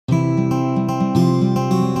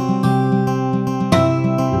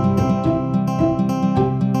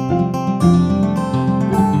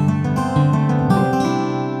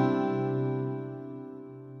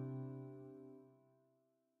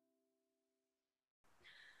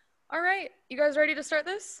All right, you guys ready to start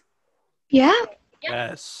this? Yeah.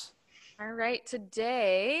 Yes. All right,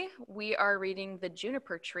 today we are reading The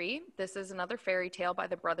Juniper Tree. This is another fairy tale by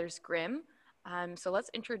the Brothers Grimm. So let's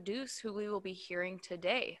introduce who we will be hearing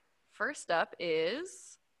today. First up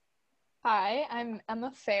is... Hi, I'm Emma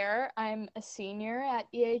Fair. I'm a senior at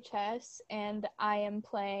EHS, and I am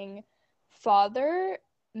playing Father,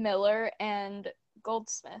 Miller, and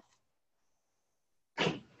Goldsmith.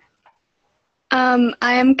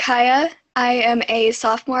 I am Kaya. I am a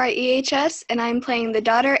sophomore at EHS, and I'm playing the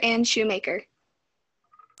daughter and shoemaker.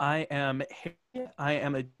 I am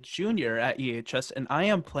a junior at EHS, and I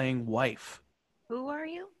am playing wife, Who are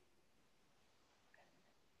you?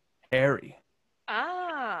 Harry.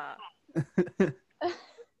 Ah.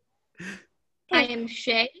 I am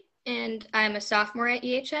Shay, and I'm a sophomore at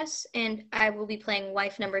EHS, and I will be playing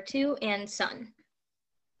wife number 2 and son.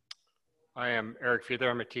 I am Eric Feather.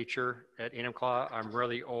 I'm a teacher at Enumclaw. I'm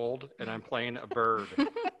really old, and I'm playing a bird.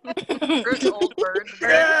 Bird's old bird.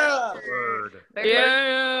 Yeah! Bird.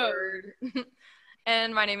 Bird.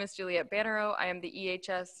 And my name is Juliet Bannerow. I am the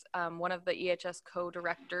EHS, one of the EHS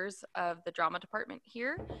co-directors of the drama department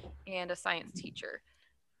here, and a science teacher.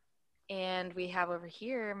 And we have over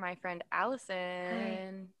here my friend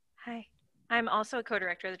Allison. Hi. I'm also a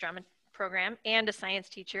co-director of the drama program and a science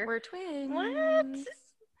teacher. We're twins. What?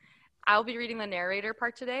 I'll be reading the narrator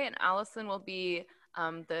part today, and Allison will be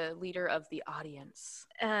the leader of the audience.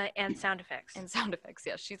 And sound effects. And sound effects,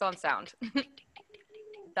 yes. She's on sound.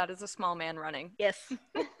 That is a small man running. Yes.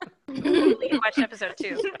 You watched episode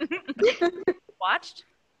 2. Watched,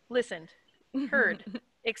 listened, heard,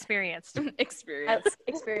 experienced. Experience.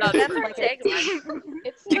 Experience. That's our tagline.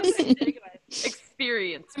 It's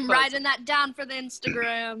Experience. I'm writing that down for the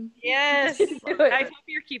Instagram. Yes. I hope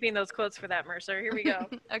you're keeping those quotes for that, Mercer. Here we go.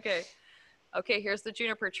 Okay, here's the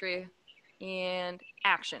juniper tree. And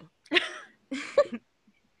action.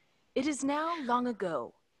 It is now long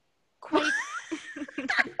ago. Quite...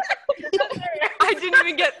 I didn't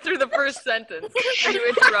even get through the first sentence. You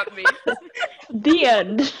interrupt me. The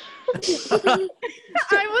end.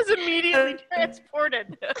 I was immediately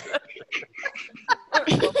transported. Or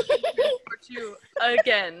 2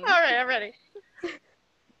 again. All right, I'm ready.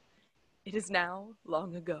 It is now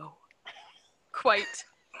long ago. Quite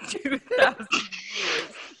 2,000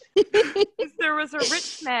 years. There was a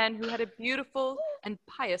rich man who had a beautiful and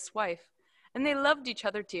pious wife, and they loved each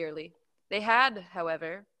other dearly. They had,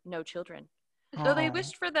 however, no children, though they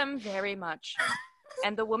wished for them very much,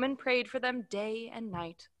 and the woman prayed for them day and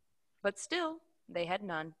night, but still they had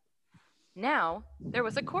none. Now there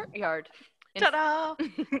was a courtyard Ta-da!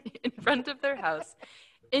 in front of their house,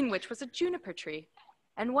 in which was a juniper tree,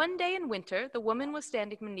 and one day in winter the woman was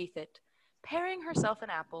standing beneath it, paring herself an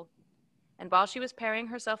apple. And while she was paring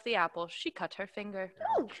herself the apple, she cut her finger.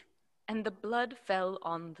 Oh. And the blood fell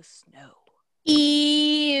on the snow.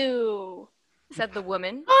 Ew. Said the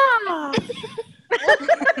woman. I don't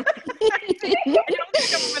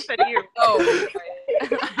think I'm with it here. Oh.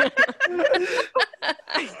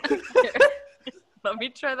 Let me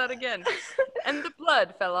try that again. And the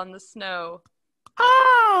blood fell on the snow.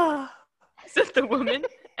 Said the woman,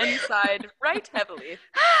 and sighed right heavily,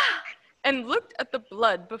 and looked at the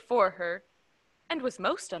blood before her, and was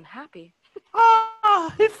most unhappy.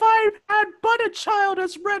 If I had but a child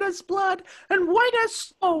as red as blood and white as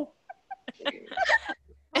snow.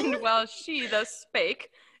 And while she thus spake,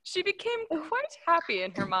 she became quite happy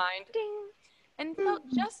in her mind, and felt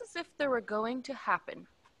just as if that were going to happen.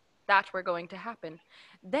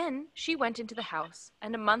 Then she went into the house,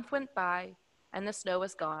 and a month went by, and the snow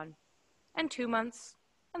was gone, and 2 months,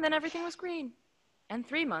 and then everything was green, and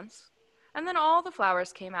 3 months, and then all the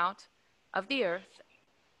flowers came out of the earth,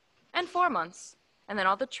 and 4 months, and then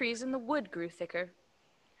all the trees in the wood grew thicker,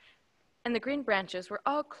 and the green branches were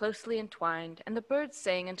all closely entwined, and the birds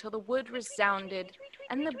sang until the wood resounded,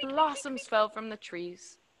 and the blossoms fell from the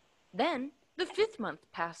trees. Then the 5th month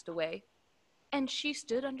passed away, and she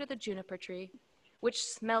stood under the juniper tree, which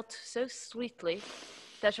smelt so sweetly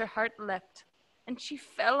that her heart leapt, and she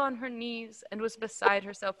fell on her knees and was beside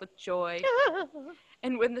herself with joy.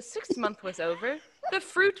 And when the 6th month was over, the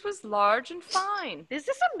fruit was large and fine. Is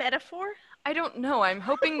this a metaphor? I don't know. I'm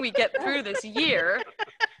hoping we get through this year.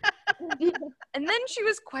 And then she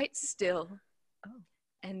was quite still.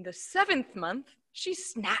 And the 7th month, she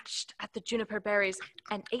snatched at the juniper berries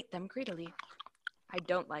and ate them greedily. I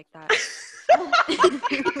don't like that.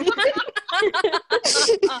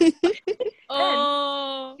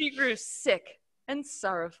 Oh. She grew sick and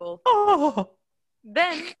sorrowful. Oh.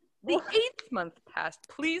 Then the 8th month passed.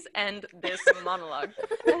 Please end this monologue.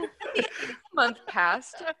 The 8th month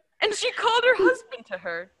passed, and she called her husband to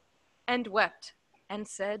her. and wept and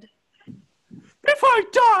said, If I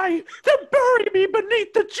die, then bury me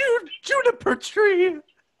beneath the juniper tree.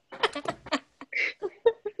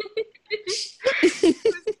 She was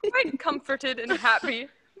quite comforted and happy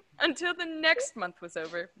until the next month was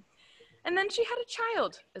over. And then she had a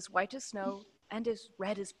child, as white as snow and as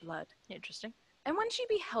red as blood. Interesting. And when she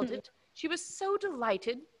beheld it, she was so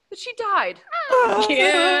delighted that she died.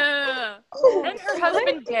 Yeah. And her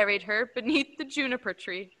husband buried her beneath the juniper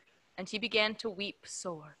tree, and he began to weep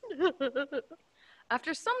sore.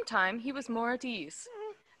 After some time, he was more at ease,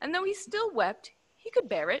 and though he still wept, he could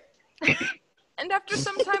bear it. And after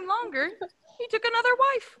some time longer, he took another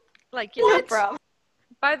wife. Like, you know, Bro.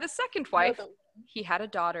 By the second wife, he had a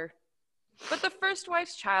daughter. But the first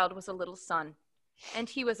wife's child was a little son, and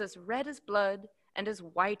he was as red as blood and as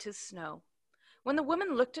white as snow. When the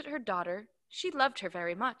woman looked at her daughter, she loved her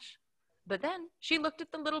very much. But then she looked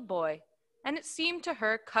at the little boy, and it seemed to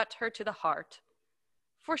her cut her to the heart.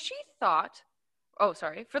 For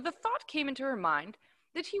the thought came into her mind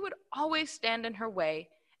that he would always stand in her way,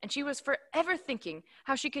 and she was forever thinking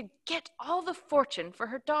how she could get all the fortune for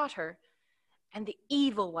her daughter. And the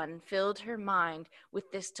evil one filled her mind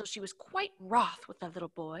with this till she was quite wroth with the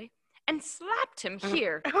little boy, and slapped him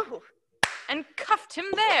here, and cuffed him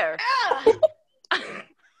there.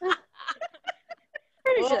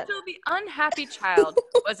 Until the unhappy child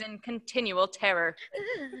was in continual terror.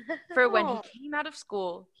 For when he came out of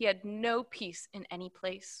school, he had no peace in any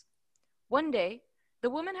place. One day, the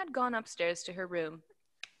woman had gone upstairs to her room,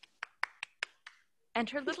 and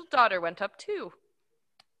her little daughter went up too.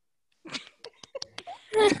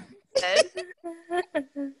 Said,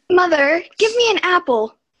 Mother, give me an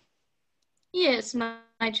apple. Yes, my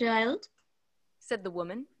child. said the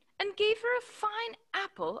woman, and gave her a fine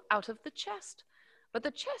apple out of the chest. But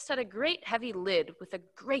the chest had a great heavy lid with a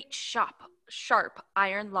great sharp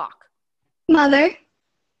iron lock. Mother,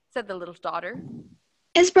 Said the little daughter.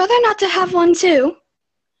 is brother not to have one too?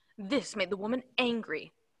 This made the woman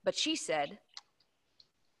angry, but she said,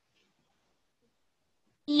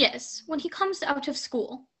 Yes, when he comes out of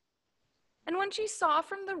school. and when she saw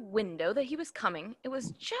from the window that he was coming, it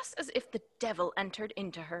was just as if the devil entered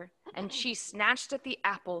into her, and she snatched at the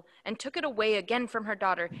apple and took it away again from her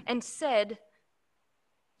daughter, and said,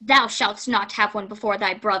 Thou shalt not have one before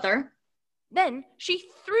thy brother. Then she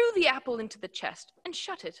threw the apple into the chest and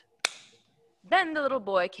shut it. Then the little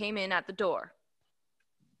boy came in at the door.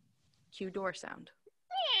 Cue door sound.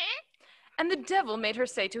 And the devil made her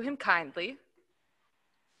say to him kindly,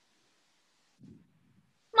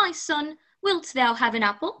 My son, wilt thou have an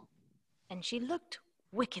apple? and she looked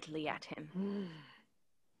wickedly at him.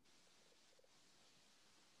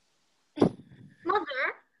 Mother,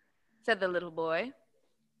 Said the little boy.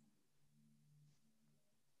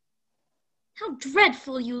 how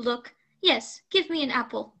dreadful you look. Yes, give me an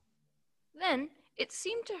apple. Then it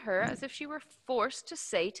seemed to her as if she were forced to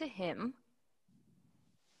say to him,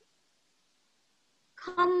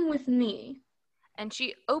 Come with me. and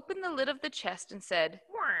she opened the lid of the chest and said,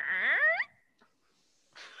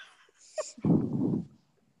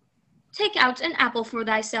 Take out an apple for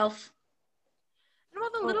thyself. And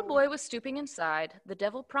while the little boy was stooping inside, the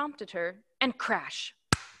devil prompted her, and crash!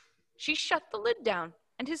 She shut the lid down,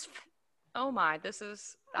 and that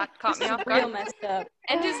caught me off Real guard. messed up.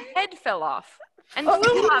 And his head fell off. And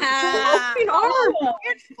Ah.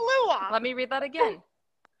 It flew off. let me read that again.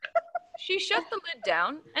 She shut the lid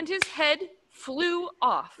down, and his head flew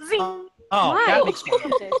off Oh, that makes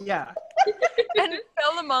sense. Yeah. and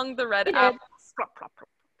fell among the red apples. Plop, plop, plop.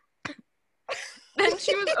 Then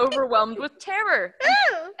she was overwhelmed with terror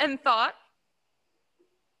and thought,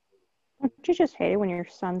 Don't you just hate it when your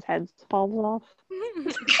son's head falls off?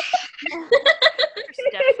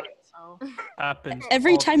 Happens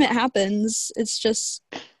Every all time the it happens, it's just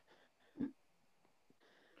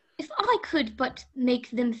If I could but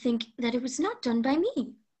make them think that it was not done by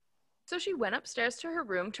me. So she went upstairs to her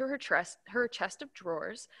room to her chest of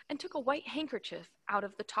drawers and took a white handkerchief out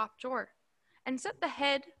of the top drawer and set the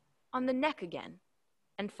head on the neck again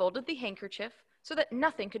and folded the handkerchief so that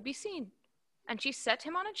nothing could be seen. And she set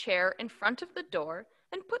him on a chair in front of the door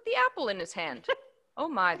and put the apple in his hand. Oh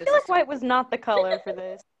my, I this feel is like white was not the color for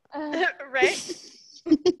this. Right?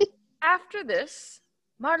 After this,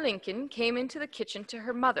 Marlinkin came into the kitchen to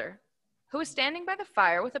her mother, who was standing by the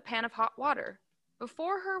fire with a pan of hot water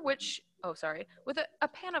before her, with a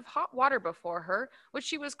pan of hot water before her, which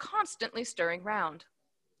she was constantly stirring round.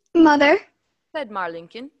 Mother, Said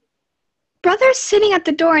Marlinkin, brother's sitting at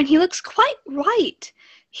the door and he looks quite white.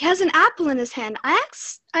 He has an apple in his hand. I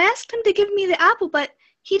asked him to give me the apple, but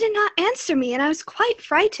he did not answer me, and I was quite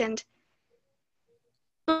frightened.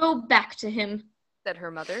 Go back to him, said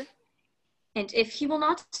her mother. and if he will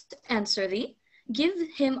not answer thee, give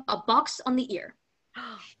him a box on the ear.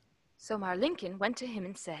 So Marlinkin went to him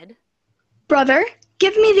and said, Brother,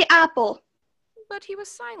 give me the apple. but he was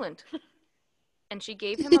silent. And she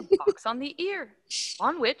gave him a box on the ear,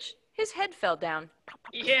 on which his head fell down.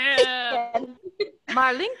 Yeah.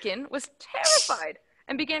 Marlinkin was terrified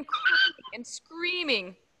and began crying and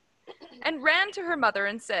screaming and ran to her mother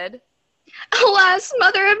and said, Alas,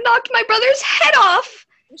 mother, I've knocked my brother's head off.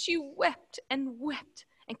 and she wept and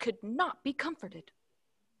could not be comforted.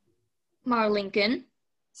 Marlinkin,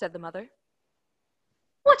 Said the mother.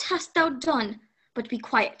 what hast thou done? But be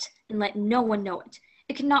quiet, and let no one know it.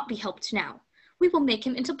 It cannot be helped now. We will make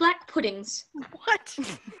him into black puddings. What?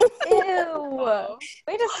 Ew!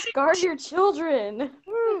 Way to scar your children.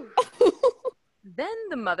 Then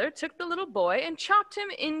the mother took the little boy and chopped him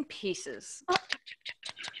in pieces.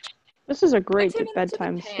 This is a great Put him into the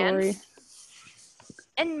bedtime story. pans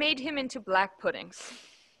and made him into black puddings.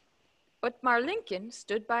 But Marlinkin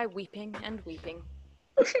stood by weeping and weeping.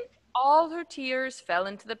 All her tears fell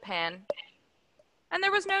into the pan, and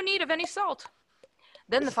there was no need of any salt.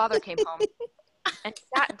 Then the father came home and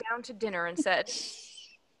sat down to dinner and said,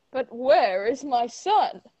 But where is my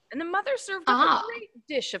son? and the mother served up a great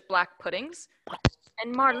dish of black puddings,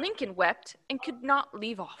 and Marlinkin wept and could not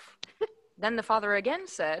leave off. Then the father again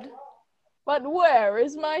said, But where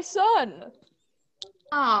is my son?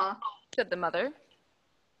 Ah, said the mother,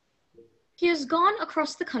 he has gone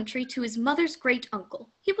across the country to his mother's great uncle.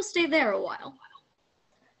 He will stay there a while.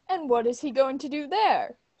 And what is he going to do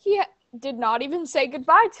there? He did not even say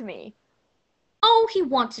goodbye to me. Oh, he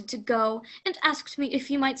wanted to go, and asked me if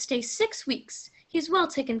he might stay 6 weeks. He is well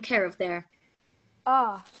taken care of there.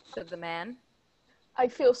 Ah, said the man. I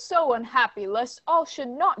feel so unhappy lest all should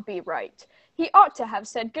not be right. He ought to have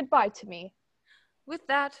said goodbye to me. With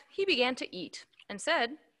that, he began to eat, and said,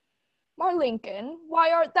 Marlinkin,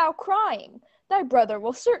 why art thou crying? Thy brother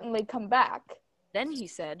will certainly come back. Then he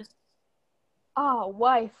said, Ah,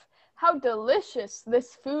 wife, how delicious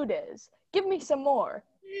this food is. Give me some more.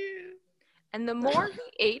 and the more he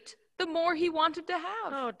ate, the more he wanted to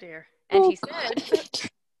have. Oh dear. And he said,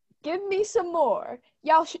 Give me some more.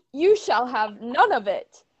 You shall have none of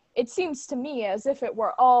it. It seems to me as if it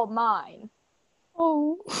were all mine.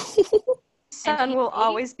 Oh. Son will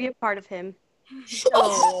always be a part of him.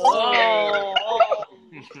 Oh.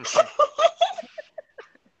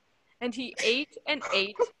 and he ate and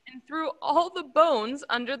threw all the bones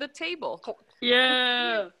under the table.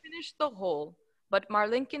 Yeah. He finished the whole. But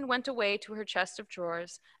Marlinkin went away to her chest of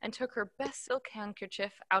drawers and took her best silk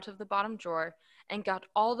handkerchief out of the bottom drawer and got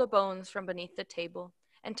all the bones from beneath the table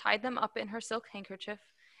and tied them up in her silk handkerchief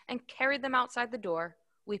and carried them outside the door,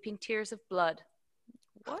 weeping tears of blood.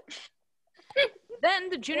 What? Then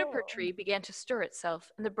the juniper tree began to stir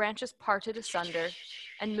itself, and the branches parted asunder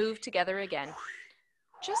and moved together again,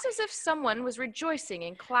 just as if someone was rejoicing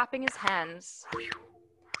and clapping his hands.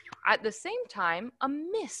 At the same time, a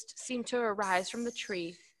mist seemed to arise from the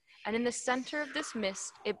tree, and in the center of this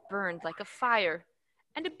mist it burned like a fire,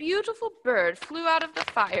 and a beautiful bird flew out of the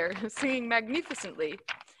fire, singing magnificently,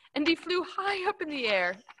 and he flew high up in the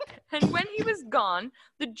air, and when he was gone,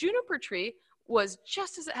 the juniper tree was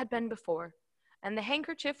just as it had been before, and the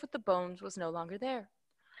handkerchief with the bones was no longer there.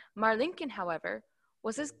 Marlinkin, however,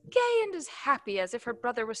 was as gay and as happy as if her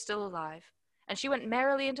brother was still alive, and she went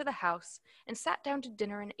merrily into the house and sat down to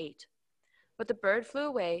dinner and ate. But the bird flew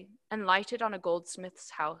away and lighted on a goldsmith's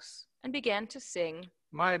house and began to sing,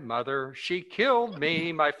 My mother, she killed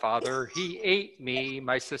me. My father, he ate me.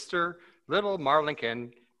 My sister, little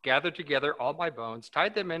Marlinkin, gathered together all my bones,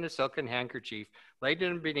 tied them in a silken handkerchief, laid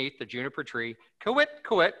them beneath the juniper tree. Quit,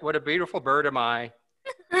 quit, what a beautiful bird am I.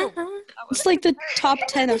 It's like the top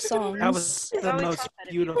 10 of songs. That was the always most top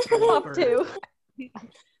 10 beautiful Up bird. to.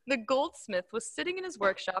 The goldsmith was sitting in his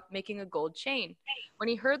workshop making a gold chain when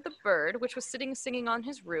he heard the bird, which was sitting singing on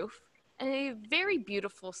his roof, and a very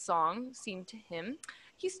beautiful song seemed to him.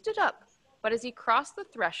 He stood up, but as he crossed the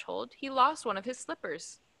threshold, he lost one of his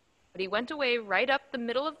slippers. But he went away right up the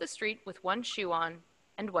middle of the street with one shoe on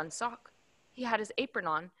and one sock. He had his apron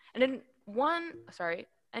on, and in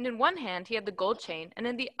one hand he had the gold chain, and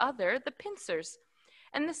in the other the pincers.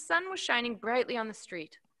 And the sun was shining brightly on the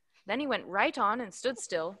street. Then he went right on and stood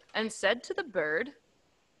still, and said to the bird,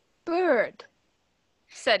 Bird,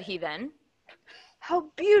 said he then, how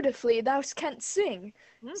beautifully thou canst sing.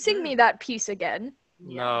 Sing me that piece again.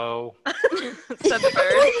 No, said the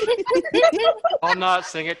bird. I'll not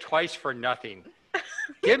sing it twice for nothing.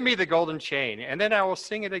 Give me the golden chain, and then I will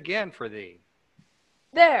sing it again for thee.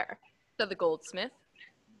 There, said the goldsmith.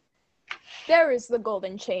 There is the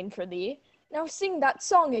golden chain for thee. Now sing that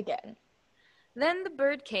song again. Then the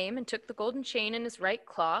bird came and took the golden chain in his right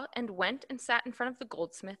claw and went and sat in front of the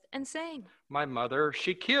goldsmith and sang. My mother,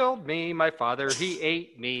 she killed me. My father, he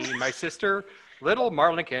ate me. My sister, little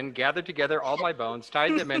Marlinkin, gathered together all my bones,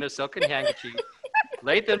 tied them in a silken handkerchief,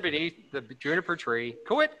 laid them beneath the juniper tree.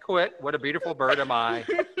 Quit, quit, what a beautiful bird am I.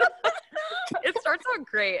 It starts out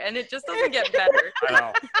great and it just doesn't get better. I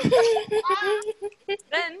know.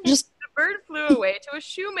 Then Just the bird flew away to a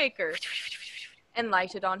shoemaker and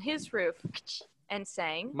lighted on his roof and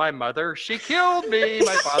sang. My mother, she killed me.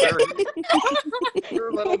 My father,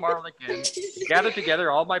 poor little Marlinkin, gathered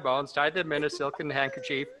together all my bones, tied them in a silken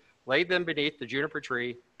handkerchief, laid them beneath the juniper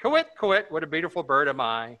tree. Quit, quit, what a beautiful bird am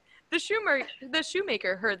I. The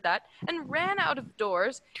shoemaker heard that and ran out of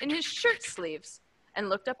doors in his shirt sleeves and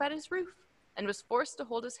looked up at his roof and was forced to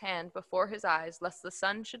hold his hand before his eyes lest the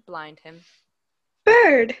sun should blind him.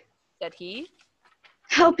 Bird, Said he.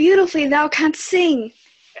 how beautifully thou canst sing.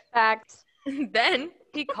 Fact. Then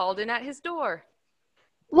he called in at his door.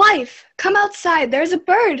 Wife, come outside. There's a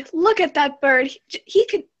bird. Look at that bird. He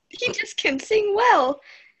just can sing well.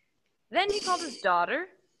 Then he called his daughter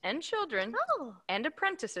and children and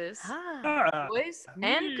apprentices, boys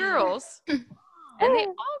and girls, and they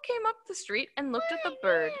all came up the street and looked at the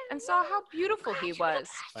bird and saw how beautiful he was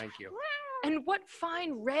Thank you. and what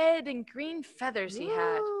fine red and green feathers he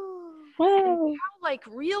had, wow. and how like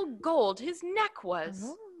real gold his neck was,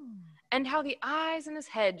 and how the eyes in his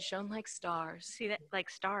head shone like stars. See that like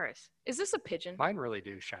stars. Is this a pigeon? Mine really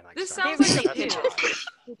do shine like This stars. sounds like a They do. pigeon.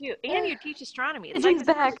 You do. And you teach astronomy. It's It's like this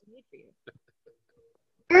back. is made for you.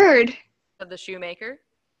 Bird, Said the shoemaker.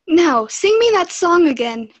 now sing me that song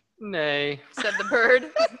again. Nay, Said the bird.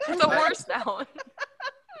 It's a horse now.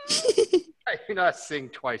 I do not sing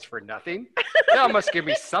twice for nothing. Thou must give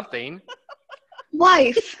me something.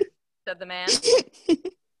 Wife, Said the man.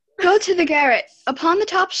 go to the garret. Upon the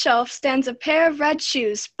top shelf stands a pair of red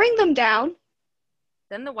shoes. Bring them down.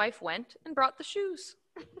 Then the wife went and brought the shoes.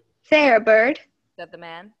 There, bird. Said the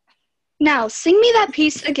man. Now sing me that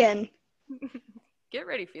piece again. Get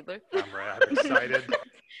ready, Fiedler. I'm excited.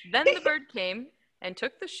 Then the bird came and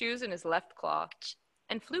took the shoes in his left claw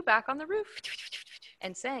and flew back on the roof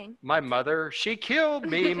and sang. My mother, she killed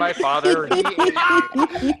me. My father, he ate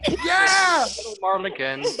me. Yeah! Little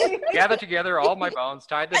Marlinkin, gathered together all my bones,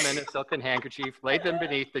 tied them in a silken handkerchief, laid them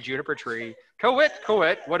beneath the juniper tree. Quit,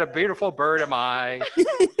 quit, what a beautiful bird am I.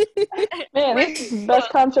 Man, this is the best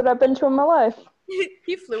concert I've been to in my life.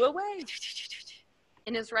 He flew away.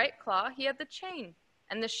 In his right claw, he had the chain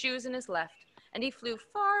and the shoes in his left, and he flew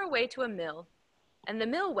far away to a mill. And the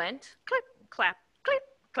mill went, Clip, clap, clip,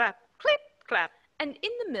 clap, clip, clap. and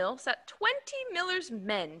in the mill sat 20 miller's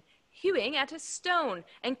men, hewing at a stone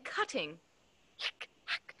and cutting.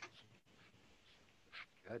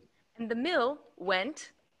 Good. And the mill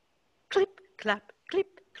went. Clip, clap, clip,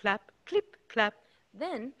 clap, clip, clap.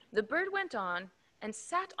 Then the bird went on and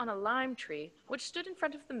sat on a lime tree, which stood in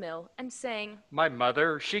front of the mill, and sang. My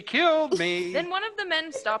mother, she killed me. Then one of the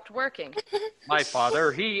men stopped working. My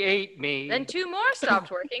father, he ate me. Then 2 more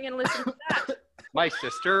stopped working and listened to that. My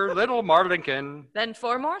sister, little Marlinkin, Then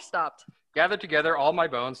 4 more stopped. gathered together all my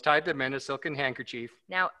bones, tied them in a silken handkerchief,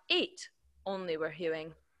 Now 8 only were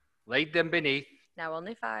hewing. laid them beneath Now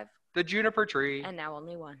only 5. the juniper tree. And now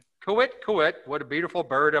only 1. Quit, quit, what a beautiful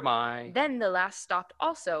bird am I. Then the last stopped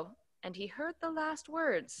also, and he heard the last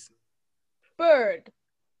words. Bird,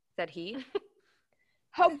 Said he.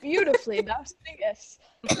 how beautifully thou singest.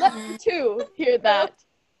 Let me too hear that.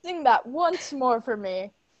 Sing that once more for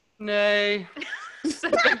me. Nay,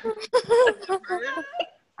 Said the bird.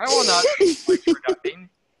 I will not sing twice for nothing.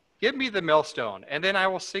 Give me the millstone, and then I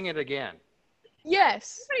will sing it again.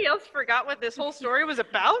 Yes. Somebody else forgot what this whole story was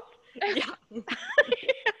about? Yeah.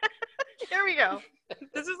 Here we go.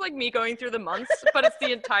 This is like me going through the months, but it's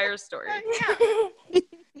the entire story.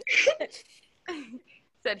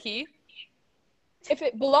 Said he. If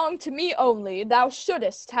it belonged to me only, thou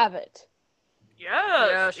shouldest have it.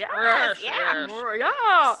 Yes, Yes, yeah, yes.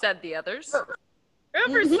 yeah. Said the others.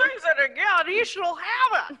 Every season again, he shall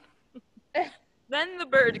have it. Then the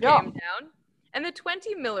bird Yeah. came down, and the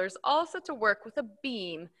 20 millers all set to work with a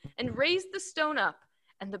beam and raised the stone up,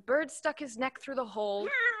 and the bird stuck his neck through the hole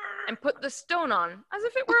and put the stone on as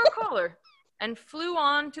if it were a collar, and flew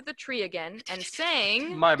on to the tree again and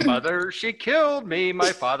sang. My mother, she killed me.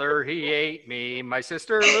 My father, he ate me. My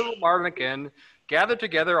sister, little Marlinkin, gathered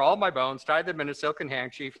together all my bones, tied them in a silken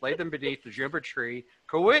handkerchief, laid them beneath the juniper tree.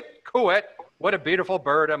 Quit, quit, what a beautiful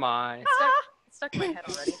bird am I. It stuck in my head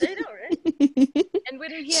already. They know, right? And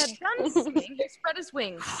when he had done singing, he spread his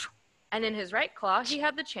wings, and in his right claw he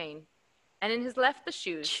had the chain, and in his left the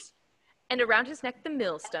shoes, and around his neck the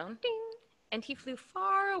millstone, and he flew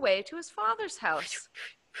far away to his father's house.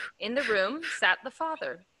 In the room sat the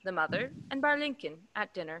father, the mother, and Marlinkin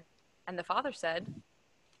at dinner, and the father said,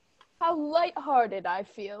 How light-hearted I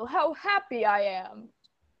feel, how happy I am.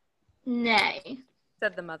 Nay,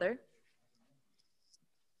 said the mother.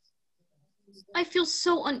 I feel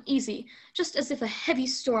so uneasy, just as if a heavy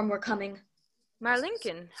storm were coming.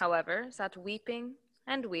 Marlinkin, however, sat weeping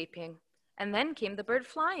and weeping, and then came the bird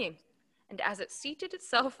flying, and as it seated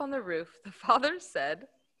itself on the roof, the father said,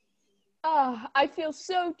 Ah, I feel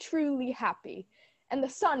so truly happy, and the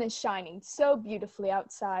sun is shining so beautifully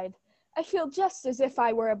outside. I feel just as if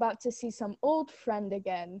I were about to see some old friend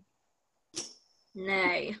again.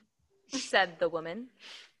 Nay, said the woman.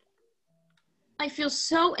 I feel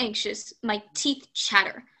so anxious, my teeth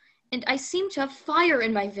chatter, and I seem to have fire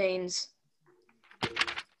in my veins.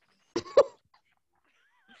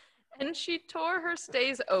 And she tore her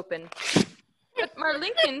stays open. But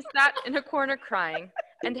Marlinkin sat in a corner crying,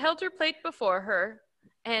 and held her plate before her,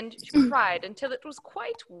 and she cried until it was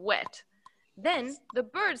quite wet. Then the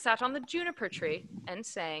bird sat on the juniper tree and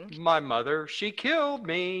sang, My mother, she killed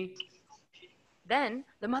me. Then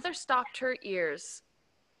the mother stopped her ears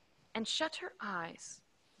and shut her eyes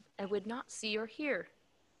and would not see or hear.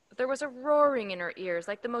 But there was a roaring in her ears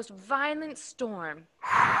like the most violent storm.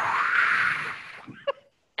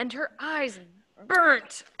 And her eyes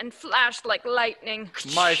burnt and flashed like lightning.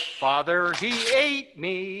 My father, he ate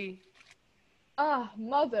me. Ah,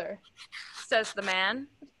 mother, says the man.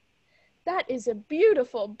 That is a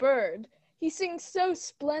beautiful bird. He sings so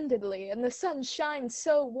splendidly, and the sun shines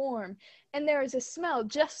so warm, and there is a smell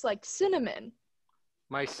just like cinnamon.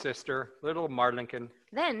 My sister, little Marlinkin.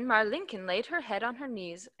 Then Marlinkin laid her head on her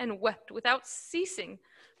knees and wept without ceasing.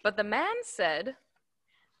 But the man said,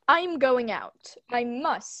 I'm going out. I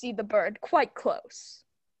must see the bird quite close.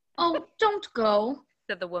 Oh, don't go,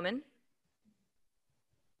 said the woman.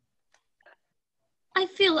 I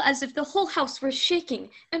feel as if the whole house were shaking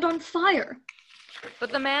and on fire.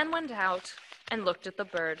 But the man went out and looked at the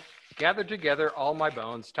bird. Gathered together all my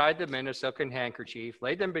bones, tied them in a silken handkerchief,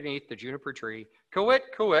 laid them beneath the juniper tree. Coo-it,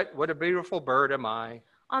 coo-it, what a beautiful bird am I.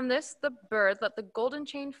 On this, the bird let the golden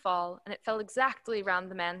chain fall, and it fell exactly round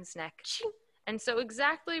the man's neck, and so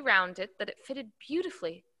exactly round it that it fitted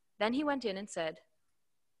beautifully. Then he went in and said,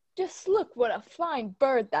 Just look what a fine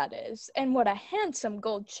bird that is, and what a handsome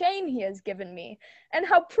gold chain he has given me, and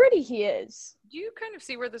how pretty he is. Do you kind of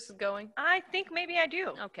see where this is going? I think maybe I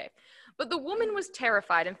do. Okay. But the woman was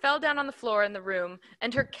terrified and fell down on the floor in the room,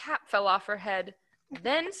 and her cap fell off her head.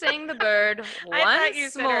 Then sang the bird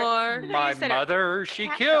once more. My mother, she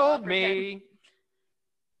killed me.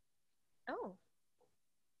 Oh.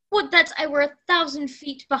 Would that I were 1,000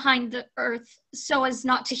 feet behind the earth, so as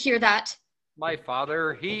not to hear that. My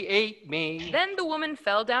father, he ate me. Then the woman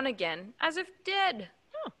fell down again, as if dead.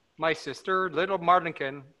 My sister, little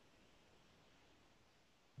Marlinkin.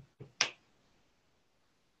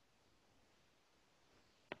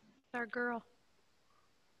 Our girl.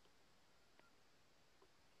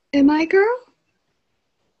 Am I a girl?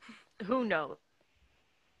 Who knows?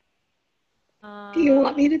 Do you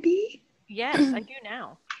want me to be? Yes, I do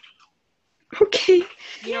now. Okay.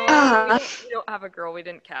 You know, we don't have a girl. We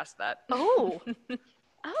didn't cast that. Oh.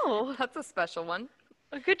 Oh. That's a special one.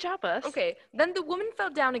 Well, good job, us. Okay. Then the woman fell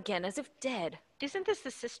down again, as if dead. Isn't this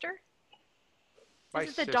the sister? My This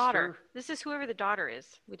is the sister. daughter. This is whoever the daughter is.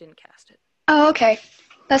 We didn't cast it. Oh, okay.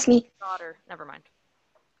 That's me. Daughter. Never mind.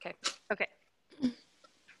 Okay. Okay.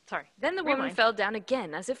 Sorry. Then the woman Rewind. fell down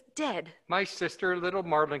again, as if dead, My sister, little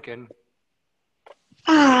Marlinkin.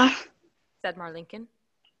 Ah, said Marlinkin.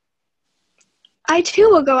 I too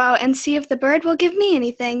will go out and see if the bird will give me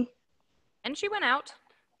anything. And she went out.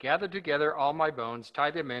 Gathered together all my bones,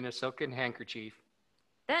 tied them in a silken handkerchief.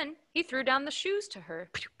 Then he threw down the shoes to her.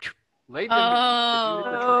 Laid them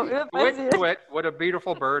Oh, Quit, quit, what a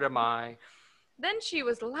beautiful bird am I. Then she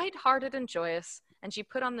was light-hearted and joyous, and she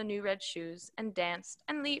put on the new red shoes and danced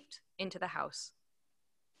and leaped into the house.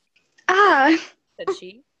 Ah, Said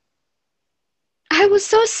she. I was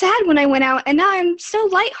so sad when I went out, and now I'm so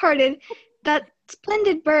lighthearted. That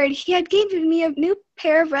splendid bird, he had given me a new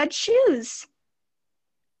pair of red shoes.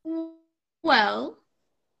 Well,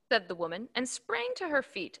 Said the woman, and sprang to her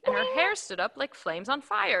feet, and her hair stood up like flames on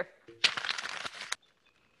fire.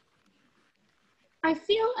 I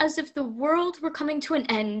feel as if the world were coming to an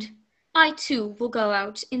end. I too will go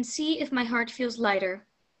out and see if my heart feels lighter.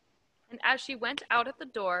 And as she went out at the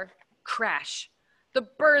door, crash! The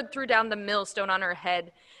bird threw down the millstone on her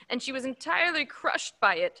head, and she was entirely crushed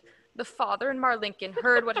by it. The father and Marlinkin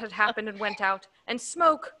heard what had happened and went out, and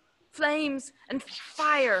smoke, flames and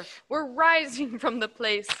fire were rising from the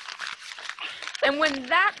place. And when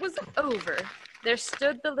that was over, there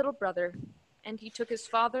stood the little brother, and he took his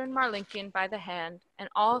father and Marlinkian by the hand, and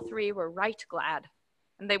all three were right glad.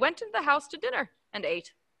 And they went into the house to dinner and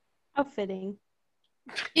ate. How fitting.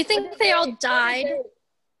 You think they all died?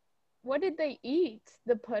 What did they eat?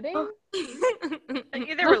 The pudding?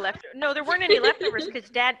 There were leftovers. No, there weren't any leftovers because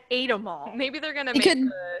Dad ate them all. Maybe they're gonna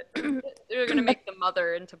They make the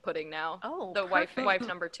mother into pudding now. Oh, The wife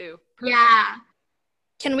number 2. Yeah.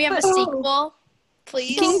 Can we have a sequel,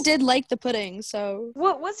 please? King did like the pudding, so.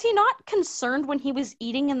 What was he not concerned when he was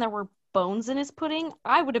eating and there were bones in his pudding?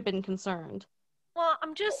 I would have been concerned. Well,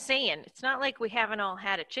 I'm just saying, it's not like we haven't all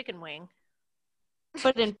had a chicken wing.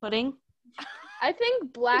 But in pudding? I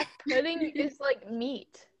think black pudding is like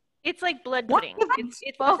meat. It's like blood What? pudding. It's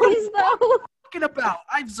Bones, though? Talking about?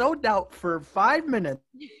 I've zoned out for 5 minutes.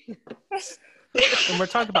 And we're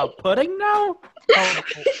talking about pudding now? Oh,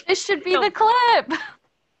 This should be No. the clip.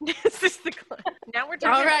 This is the clip. Now we're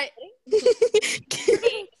talking All right.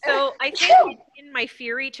 So I think in my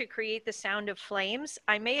fury to create the sound of flames,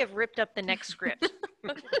 I may have ripped up the next script.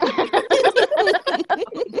 I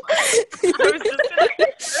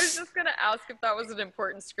was just gonna ask if that was an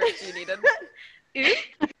important script you needed.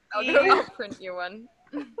 I'll print you one.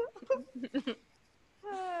 All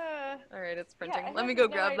right, it's printing. Let me go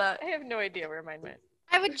grab that. I have no idea where mine went.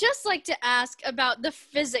 I would just like to ask about the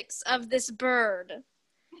physics of this bird.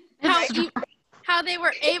 How they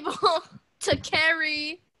were able to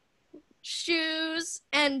carry shoes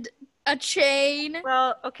and a chain.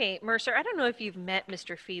 Well, okay, Mercer, I don't know if you've met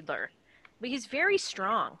Mr. Fiedler, but he's very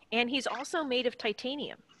strong, and he's also made of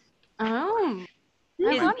titanium. Oh.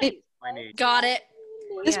 Got it.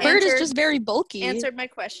 This Yeah. bird is just very bulky. Answered my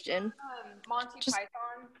question. Monty Just-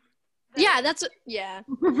 Python. Yeah, that's what, yeah.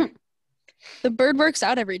 The bird works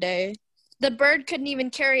out every day. The bird couldn't even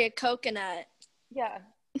carry a coconut. Yeah.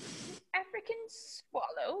 African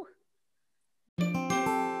swallow.